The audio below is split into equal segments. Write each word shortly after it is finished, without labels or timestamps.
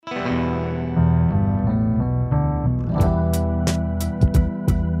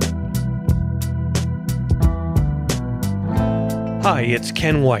Hi, it's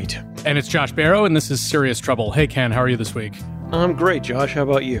Ken White. And it's Josh Barrow, and this is Serious Trouble. Hey, Ken, how are you this week? I'm great, Josh. How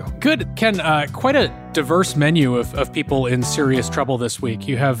about you? Good. Ken, quite a diverse menu of people in serious trouble this week.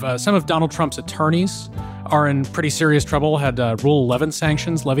 You have some of Donald Trump's attorneys are in pretty serious trouble, had Rule 11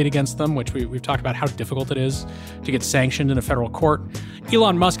 sanctions levied against them, which we've talked about how difficult it is to get sanctioned in a federal court.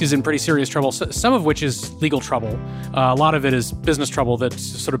 Elon Musk is in pretty serious trouble, some of which is legal trouble. A lot of it is business trouble that's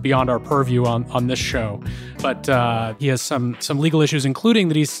sort of beyond our purview on this show. But he has some legal issues, including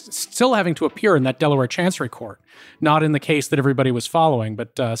that he's still having to appear in that Delaware Chancery Court. Not in the case that everybody was following,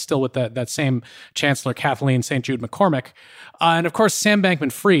 but still with that same Chancellor Kathleen St. Jude McCormick. And of course, Sam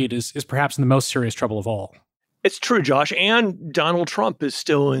Bankman-Fried is perhaps in the most serious trouble of all. It's true, Josh. And Donald Trump is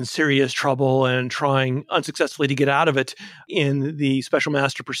still in serious trouble and trying unsuccessfully to get out of it in the special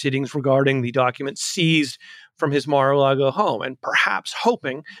master proceedings regarding the documents seized from his Mar-a-Lago home, and perhaps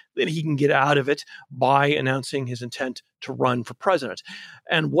hoping that he can get out of it by announcing his intent to run for president.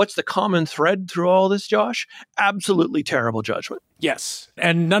 And what's the common thread through all this, Josh? Absolutely terrible judgment. Yes.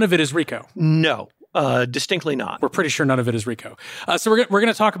 And none of it is RICO. No. Distinctly not. We're pretty sure none of it is RICO. So we're going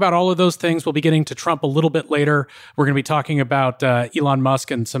to talk about all of those things. We'll be getting to Trump a little bit later. We're going to be talking about Elon Musk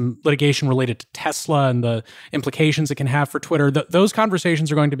and some litigation related to Tesla and the implications it can have for Twitter. Those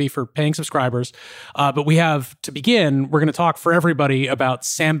conversations are going to be for paying subscribers. But we have, to begin, we're going to talk for everybody about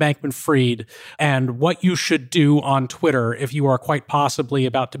Sam Bankman-Fried and what you should do on Twitter if you are quite possibly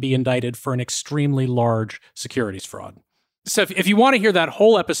about to be indicted for an extremely large securities fraud. So if you want to hear that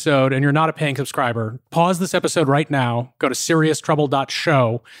whole episode and you're not a paying subscriber, pause this episode right now, go to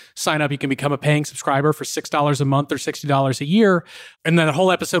serioustrouble.show, sign up. You can become a paying subscriber for $6 a month or $60 a year. And then the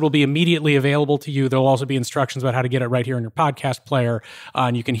whole episode will be immediately available to you. There'll also be instructions about how to get it right here in your podcast player,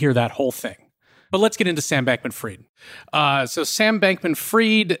 and you can hear that whole thing. But let's get into Sam Bankman-Fried. So Sam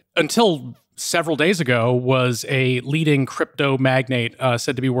Bankman-Fried, until several days ago, was a leading crypto magnate,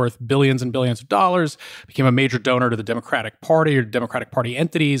 said to be worth billions and billions of dollars, became a major donor to the Democratic Party or Democratic Party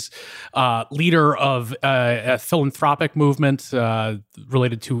entities, leader of a philanthropic movement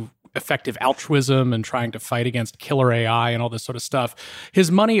related to effective altruism and trying to fight against killer AI and all this sort of stuff.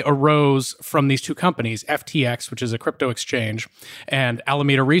 His money arose from these two companies, FTX, which is a crypto exchange, and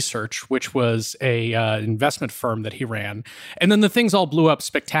Alameda Research, which was a investment firm that he ran. And then the things all blew up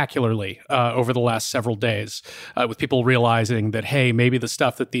spectacularly over the last several days, with people realizing that, hey, maybe the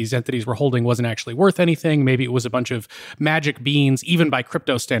stuff that these entities were holding wasn't actually worth anything. Maybe it was a bunch of magic beans, even by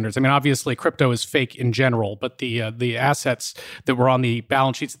crypto standards. I mean, obviously, crypto is fake in general, but the assets that were on the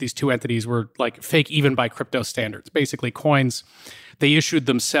balance sheets of these two entities were like fake even by crypto standards. Basically, coins they issued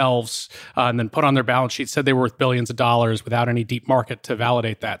themselves and then put on their balance sheet, said they were worth billions of dollars without any deep market to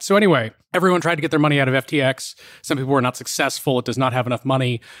validate that. So anyway, everyone tried to get their money out of FTX. Some people were not successful. It does not have enough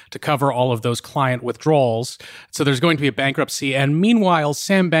money to cover all of those client withdrawals. So there's going to be a bankruptcy. And meanwhile,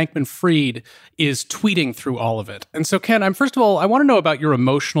 Sam Bankman-Fried is tweeting through all of it. And so, Ken, first of all, I want to know about your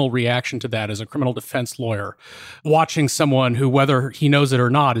emotional reaction to that as a criminal defense lawyer, watching someone who, whether he knows it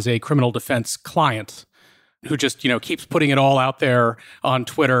or not, is a criminal defense client, who just, keeps putting it all out there on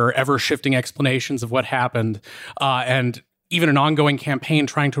Twitter, ever-shifting explanations of what happened, and even an ongoing campaign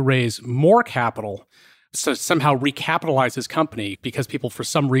trying to raise more capital to somehow recapitalize his company because people, for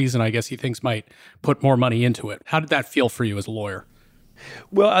some reason, I guess he thinks might put more money into it. How did that feel for you as a lawyer?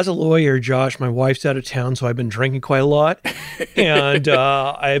 Well, as a lawyer, Josh, my wife's out of town, so I've been drinking quite a lot, and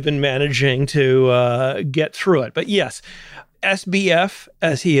I've been managing to get through it. But yes, SBF,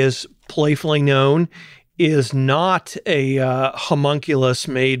 as he is playfully known, is not a homunculus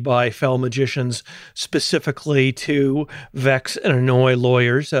made by fell magicians specifically to vex and annoy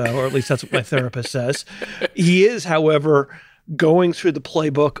lawyers, or at least that's what my therapist says. He is, however, going through the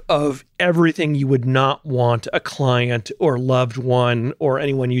playbook of everything you would not want a client or loved one or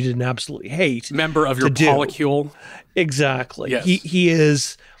anyone you didn't absolutely hate. Member of your polycule. Exactly. Yes. He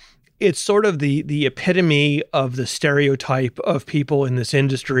is... It's sort of the epitome of the stereotype of people in this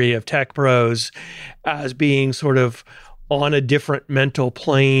industry of tech pros as being sort of on a different mental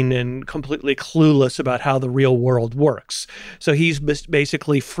plane and completely clueless about how the real world works. So he's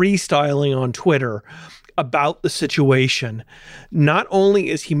basically freestyling on Twitter about the situation. Not only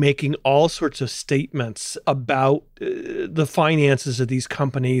is he making all sorts of statements about the finances of these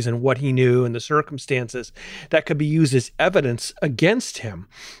companies and what he knew and the circumstances that could be used as evidence against him,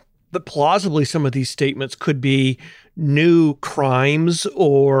 but plausibly some of these statements could be new crimes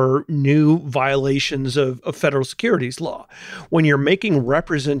or new violations of federal securities law. When you're making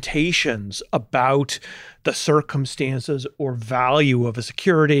representations about the circumstances or value of a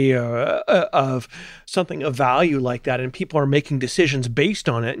security or of something of value like that, and people are making decisions based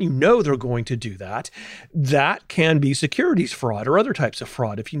on it, and you know they're going to do that, that can be securities fraud or other types of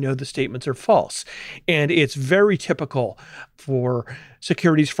fraud if you know the statements are false. And it's very typical for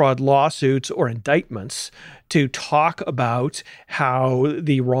securities fraud lawsuits or indictments to talk about how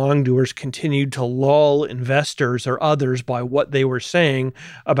the wrongdoers continued to lull investors or others by what they were saying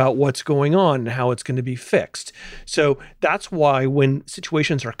about what's going on and how it's going to be fixed. So that's why when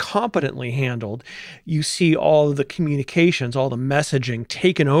situations are competently handled, you see all of the communications, all the messaging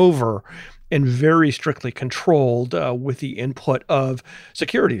taken over and very strictly controlled with the input of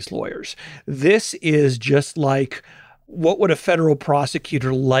securities lawyers. This is just like, what would a federal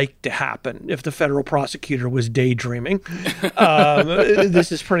prosecutor like to happen if the federal prosecutor was daydreaming?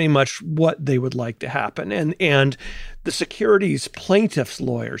 This is pretty much what they would like to happen. And the securities plaintiffs'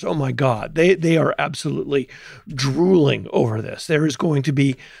 lawyers, oh my God, they are absolutely drooling over this. There is going to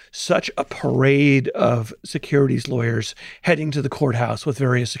be such a parade of securities lawyers heading to the courthouse with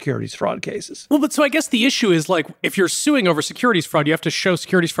various securities fraud cases. Well, but so I guess the issue is, like, if you're suing over securities fraud, you have to show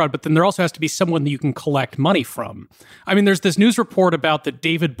securities fraud, but then there also has to be someone that you can collect money from. I mean, there's this news report about that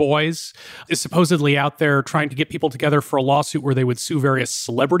David Boies is supposedly out there trying to get people together for a lawsuit where they would sue various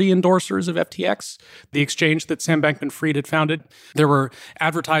celebrity endorsers of FTX, the exchange that Sam Bankman-Fried had founded. There were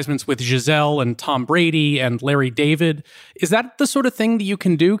advertisements with Giselle and Tom Brady and Larry David. Is that the sort of thing that you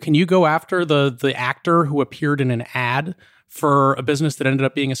can do? Can you go after the actor who appeared in an ad for a business that ended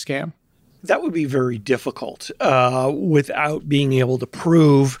up being a scam? That would be very difficult without being able to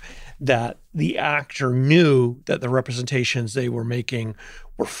prove that the actor knew that the representations they were making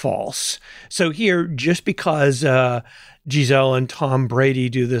were false. So here, just because Giselle and Tom Brady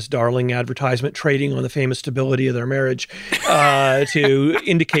do this darling advertisement trading on the famous stability of their marriage to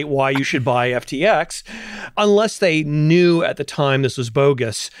indicate why you should buy FTX, unless they knew at the time this was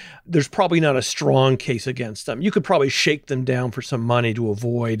bogus, there's probably not a strong case against them. You could probably shake them down for some money to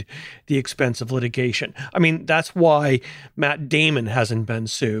avoid the expense of litigation. I mean, that's why Matt Damon hasn't been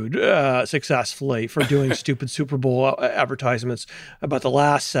sued successfully for doing stupid Super Bowl advertisements about the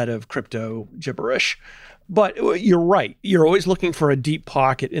last set of crypto gibberish. But you're right. You're always looking for a deep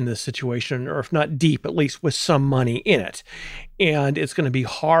pocket in this situation, or if not deep, at least with some money in it. And it's going to be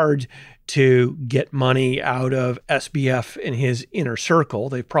hard to get money out of SBF in his inner circle.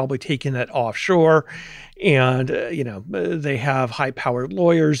 They've probably taken it offshore, and they have high-powered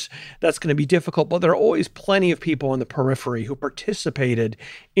lawyers. That's going to be difficult, but there are always plenty of people on the periphery who participated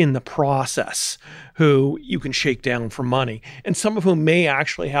in the process who you can shake down for money, and some of whom may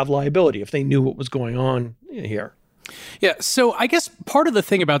actually have liability if they knew what was going on here. Yeah, so I guess part of the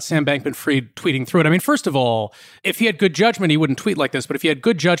thing about Sam Bankman-Fried tweeting through it, I mean, first of all, if he had good judgment, he wouldn't tweet like this, but if he had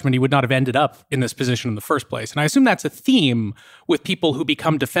good judgment, he would not have ended up in this position in the first place. And I assume that's a theme with people who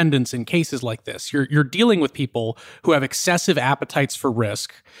become defendants in cases like this. You're dealing with people who have excessive appetites for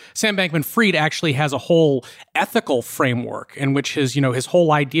risk. Sam Bankman-Fried actually has a whole ethical framework in which his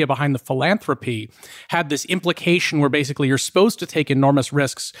whole idea behind the philanthropy had this implication where basically you're supposed to take enormous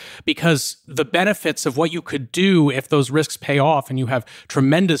risks because the benefits of what you could do if those risks pay off and you have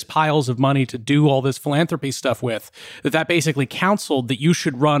tremendous piles of money to do all this philanthropy stuff with, that basically counseled that you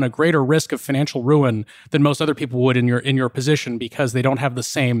should run a greater risk of financial ruin than most other people would in your position because they don't have the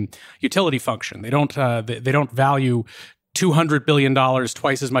same utility function. They don't value $200 billion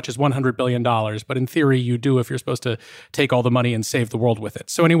twice as much as $100 billion. But in theory, you do if you're supposed to take all the money and save the world with it.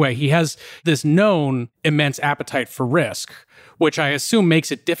 So anyway, he has this known immense appetite for risk, which I assume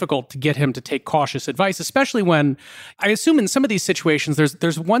makes it difficult to get him to take cautious advice, especially when I assume in some of these situations,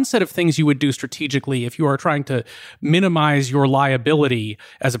 there's one set of things you would do strategically if you are trying to minimize your liability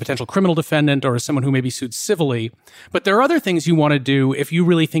as a potential criminal defendant or as someone who may be sued civilly. But there are other things you want to do if you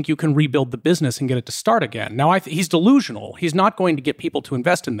really think you can rebuild the business and get it to start again. Now, he's delusional. He's not going to get people to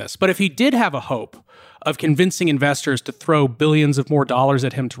invest in this. But if he did have a hope of convincing investors to throw billions of more dollars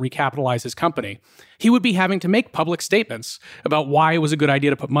at him to recapitalize his company, he would be having to make public statements about why it was a good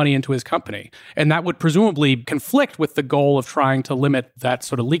idea to put money into his company. And that would presumably conflict with the goal of trying to limit that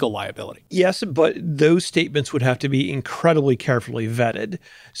sort of legal liability. Yes, but those statements would have to be incredibly carefully vetted.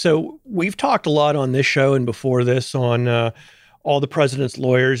 So we've talked a lot on this show and before this on all the president's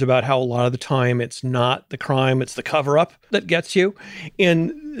lawyers about how a lot of the time it's not the crime, it's the cover-up that gets you.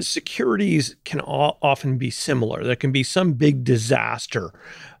 And securities can often be similar. There can be some big disaster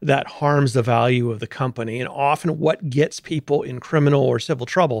that harms the value of the company. And often what gets people in criminal or civil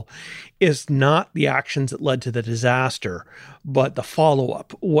trouble is not the actions that led to the disaster, but the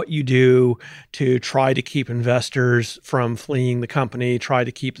follow-up, what you do to try to keep investors from fleeing the company, try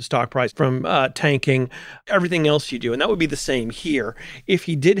to keep the stock price from tanking, everything else you do. And that would be the same here. If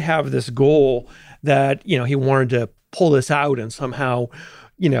he did have this goal that, he wanted to pull this out and somehow,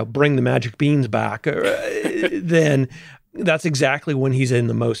 bring the magic beans back, then that's exactly when he's in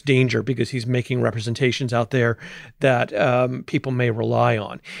the most danger, because he's making representations out there that people may rely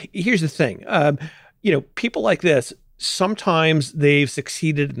on. Here's the thing. People like this, sometimes they've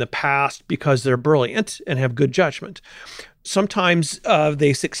succeeded in the past because they're brilliant and have good judgment. Sometimes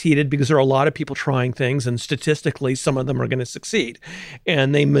they succeeded because there are a lot of people trying things, and statistically, some of them are going to succeed.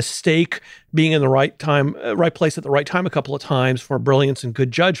 And they mistake being in the right place at the right time a couple of times for brilliance and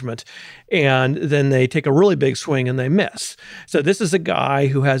good judgment. And then they take a really big swing and they miss. So this is a guy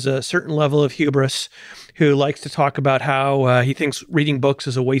who has a certain level of hubris, who likes to talk about how he thinks reading books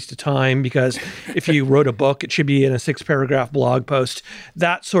is a waste of time, because if you wrote a book, it should be in a 6-paragraph blog post.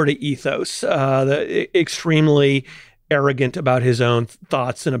 That sort of ethos, extremely arrogant about his own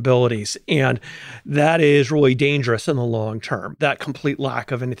thoughts and abilities. And that is really dangerous in the long term, that complete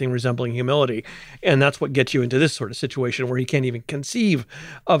lack of anything resembling humility. And that's what gets you into this sort of situation where he can't even conceive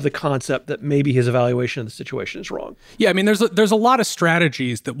of the concept that maybe his evaluation of the situation is wrong. Yeah, I mean, there's a lot of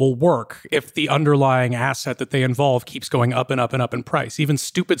strategies that will work if the underlying asset that they involve keeps going up and up and up in price. Even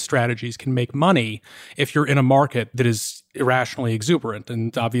stupid strategies can make money if you're in a market that is irrationally exuberant.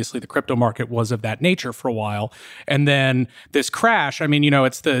 And obviously the crypto market was of that nature for a while. And then this crash, I mean,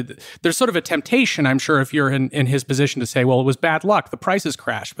 there's sort of a temptation, I'm sure, if you're in his position, to say, well, it was bad luck, the prices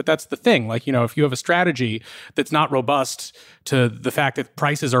crashed. But that's the thing. Like, if you have a strategy that's not robust to the fact that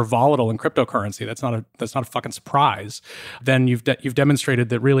prices are volatile in cryptocurrency, that's not a fucking surprise. Then you've demonstrated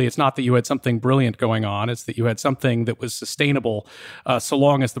that really it's not that you had something brilliant going on, it's that you had something that was sustainable so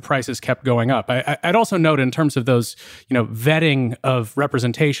long as the prices kept going up. I'd also note, in terms of those, vetting of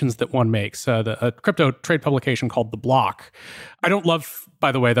representations that one makes, a crypto trade publication called The Block. I don't love,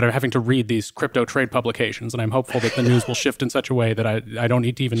 by the way, that I'm having to read these crypto trade publications, and I'm hopeful that the news will shift in such a way that I don't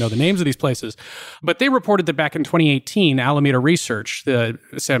need to even know the names of these places. But they reported that back in 2018, Alameda Research, the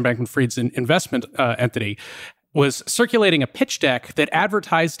Sam Bankman-Fried's investment entity, was circulating a pitch deck that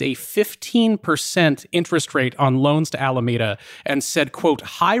advertised a 15% interest rate on loans to Alameda and said, quote,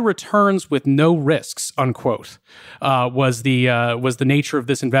 high returns with no risks, unquote, was the nature of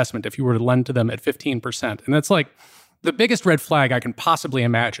this investment if you were to lend to them at 15%. And that's like the biggest red flag I can possibly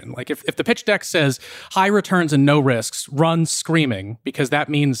imagine. Like, if the pitch deck says high returns and no risks, run screaming, because that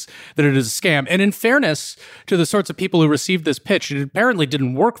means that it is a scam. And in fairness to the sorts of people who received this pitch, it apparently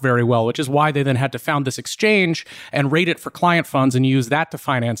didn't work very well, which is why they then had to found this exchange and rate it for client funds and use that to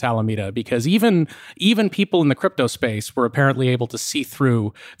finance Alameda, because even people in the crypto space were apparently able to see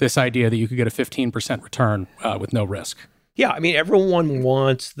through this idea that you could get a 15% return with no risk. Yeah, I mean, everyone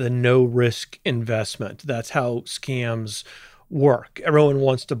wants the no-risk investment. That's how scams work. Everyone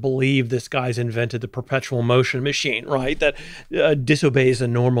wants to believe this guy's invented the perpetual motion machine, right? That disobeys the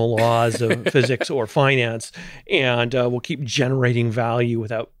normal laws of physics or finance and will keep generating value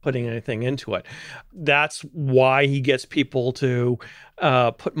without putting anything into it. That's why he gets people to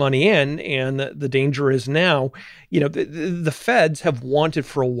put money in. And the danger is now, the feds have wanted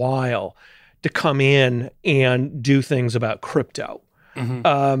for a while to come in and do things about crypto,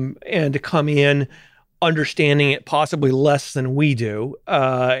 and to come in understanding it possibly less than we do,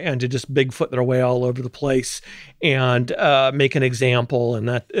 and to just Bigfoot their way all over the place and make an example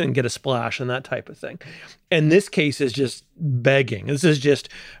and get a splash and that type of thing. And this case is just begging. This is just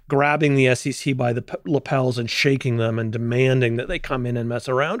grabbing the SEC by the lapels and shaking them and demanding that they come in and mess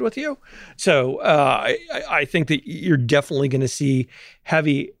around with you. So I think that you're definitely going to see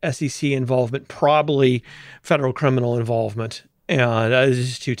heavy SEC involvement, probably federal criminal involvement. And it's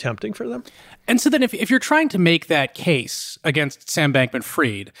just too tempting for them. And so then if you're trying to make that case against Sam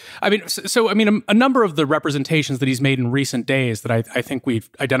Bankman-Fried, a number of the representations that he's made in recent days that I think we've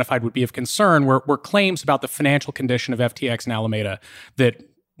identified would be of concern were claims about the financial condition of FTX and Alameda that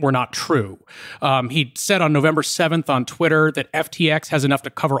were not true. He said on November 7th on Twitter that FTX has enough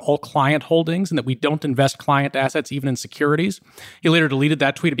to cover all client holdings and that we don't invest client assets even in securities. He later deleted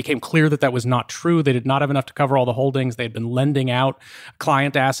that tweet. It became clear that that was not true. They did not have enough to cover all the holdings. They had been lending out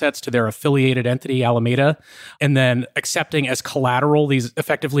client assets to their affiliated entity, Alameda, and then accepting as collateral these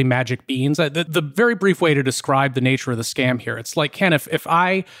effectively magic beans. The very brief way to describe the nature of the scam here, it's like, Ken, if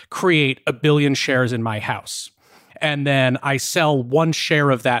I create 1 billion shares in my house, and then I sell one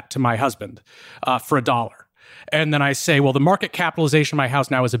share of that to my husband for $1. And then I say, well, the market capitalization of my house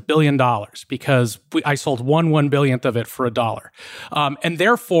now is $1 billion because I sold 1/1 billionth of it for $1. And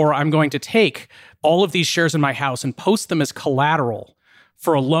therefore, I'm going to take all of these shares in my house and post them as collateral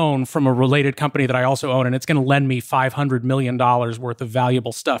for a loan from a related company that I also own, and it's going to lend me $500 million worth of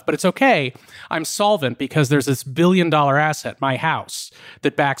valuable stuff. But it's okay. I'm solvent because there's this $1 billion asset, my house,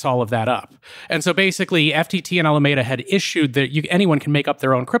 that backs all of that up. And so basically, FTT and Alameda had issued that anyone can make up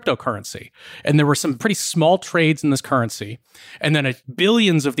their own cryptocurrency. And there were some pretty small trades in this currency. And then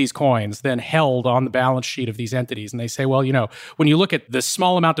billions of these coins then held on the balance sheet of these entities. And they say, well, when you look at the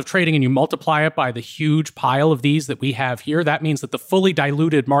small amount of trading and you multiply it by the huge pile of these that we have here, that means that the fully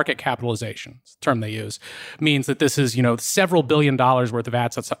diluted market capitalization, term they use, means that this is, several $1 billion worth of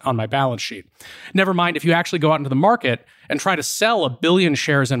assets on my balance sheet. Never mind, if you actually go out into the market and try to sell 1 billion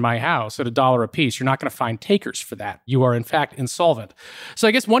shares in my house at $1 a piece, you're not going to find takers for that. You are, in fact, insolvent. So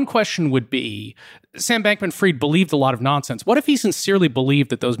I guess one question would be, Sam Bankman-Fried believed a lot of nonsense. What if he sincerely believed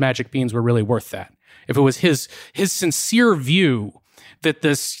that those magic beans were really worth that? If it was his sincere view that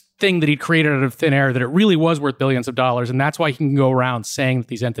this thing that he'd created out of thin air, that it really was worth billions of dollars, and that's why he can go around saying that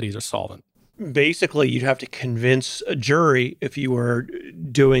these entities are solvent. Basically, you'd have to convince a jury, if you were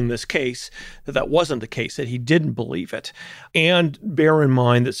doing this case, that wasn't the case, that he didn't believe it. And bear in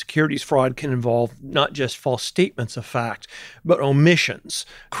mind that securities fraud can involve not just false statements of fact, but omissions,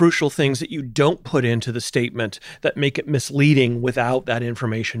 crucial things that you don't put into the statement that make it misleading without that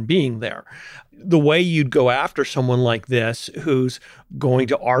information being there. The way you'd go after someone like this, who's going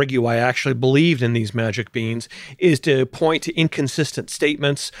to argue, I actually believed in these magic beans, is to point to inconsistent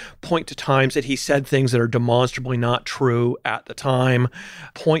statements, point to times that he said things that are demonstrably not true at the time,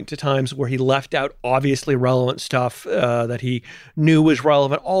 point to times where he left out obviously relevant stuff that he knew was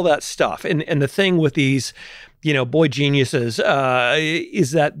relevant, all that stuff. And the thing with these, boy geniuses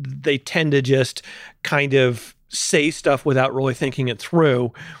is that they tend to just kind of say stuff without really thinking it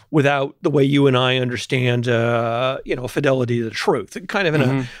through, without the way you and I understand, fidelity to the truth, kind of in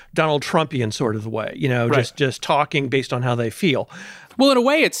a Donald Trumpian sort of way, right. just talking based on how they feel. Well, in a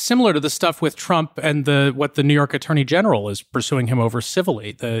way, it's similar to the stuff with Trump and what the New York Attorney General is pursuing him over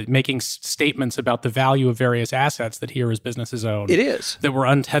civilly, making statements about the value of various assets that he or his businesses own. It is. That were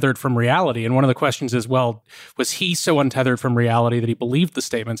untethered from reality. And one of the questions is, well, was he so untethered from reality that he believed the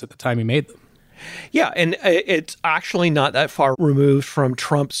statements at the time he made them? Yeah, and it's actually not that far removed from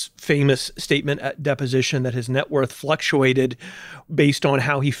Trump's famous statement at deposition that his net worth fluctuated based on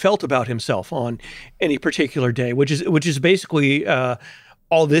how he felt about himself on any particular day, which is basically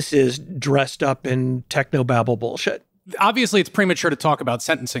all this is dressed up in technobabble bullshit. Obviously, it's premature to talk about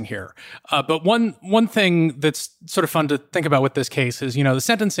sentencing here. But one thing that's sort of fun to think about with this case is, the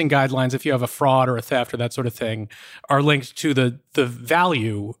sentencing guidelines, if you have a fraud or a theft or that sort of thing, are linked to the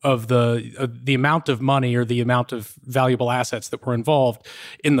value of the amount of money or the amount of valuable assets that were involved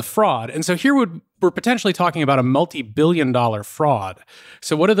in the fraud. And so here we're potentially talking about a multi-billion-dollar fraud.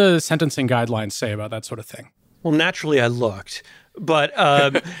 So what do the sentencing guidelines say about that sort of thing? Well, naturally, I looked. But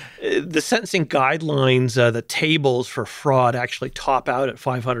the sentencing guidelines, the tables for fraud actually top out at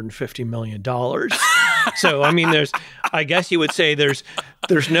 $550 million. So, I guess you would say there's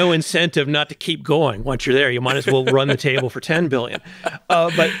no incentive not to keep going. Once you're there, you might as well run the table for $10 billion.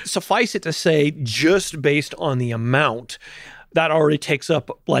 But suffice it to say, just based on the amount, that already takes up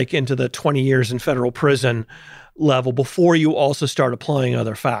into the 20 years in federal prison level before you also start applying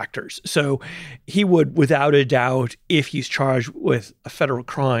other factors. So he would, without a doubt, if he's charged with a federal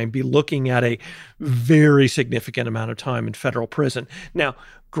crime, be looking at a very significant amount of time in federal prison. Now,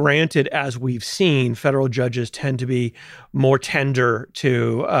 granted, as we've seen, federal judges tend to be more tender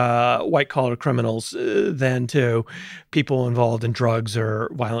to white-collar criminals than to people involved in drugs or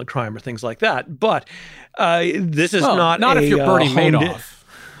violent crime or things like that. But this is not if you're Bernie Madoff.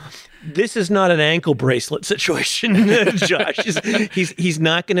 This is not an ankle bracelet situation, Josh. He's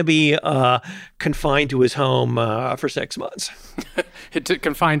not going to be confined to his home for 6 months.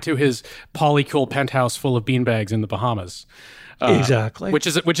 Confined to his polycool penthouse full of beanbags in the Bahamas. Exactly. Which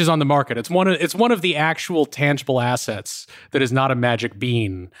is on the market. It's one of the actual tangible assets that is not a magic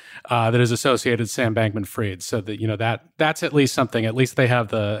bean that is associated with Sam Bankman-Fried. So that that's at least something. At least they have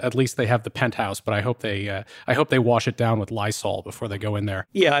the penthouse. But I hope they wash it down with Lysol before they go in there.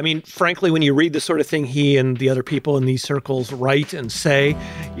 Yeah, frankly, when you read the sort of thing he and the other people in these circles write and say,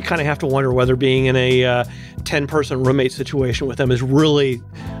 you kind of have to wonder whether being in a 10-person roommate situation with them is really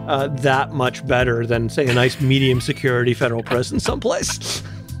that much better than, say, a nice medium security federal prison someplace.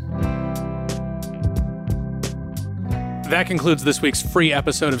 That concludes this week's free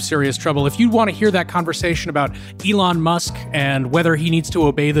episode of Serious Trouble. If you want to hear that conversation about Elon Musk and whether he needs to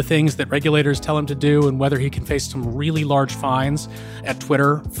obey the things that regulators tell him to do and whether he can face some really large fines at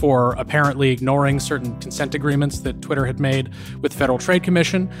Twitter for apparently ignoring certain consent agreements that Twitter had made with the Federal Trade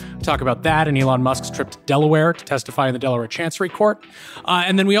Commission, we talk about that and Elon Musk's trip to Delaware to testify in the Delaware Chancery Court.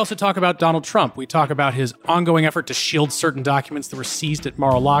 And then we also talk about Donald Trump. We talk about his ongoing effort to shield certain documents that were seized at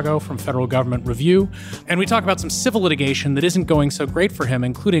Mar-a-Lago from federal government review. And we talk about some civil litigation that isn't going so great for him,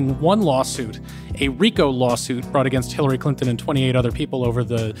 including one lawsuit, a RICO lawsuit brought against Hillary Clinton and 28 other people over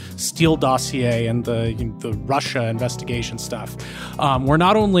the Steele dossier and the Russia investigation stuff. Where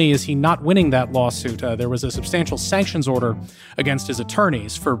not only is he not winning that lawsuit, there was a substantial sanctions order against his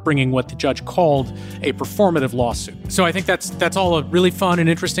attorneys for bringing what the judge called a performative lawsuit. So I think that's all a really fun and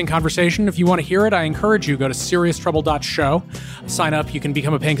interesting conversation. If you want to hear it, I encourage you, go to serioustrouble.show. Sign up. You can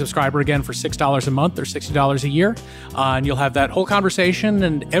become a paying subscriber again for $6 a month or $60 a year. And you'll have that whole conversation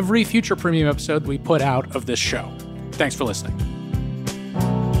and every future premium episode we put out of this show. Thanks for listening.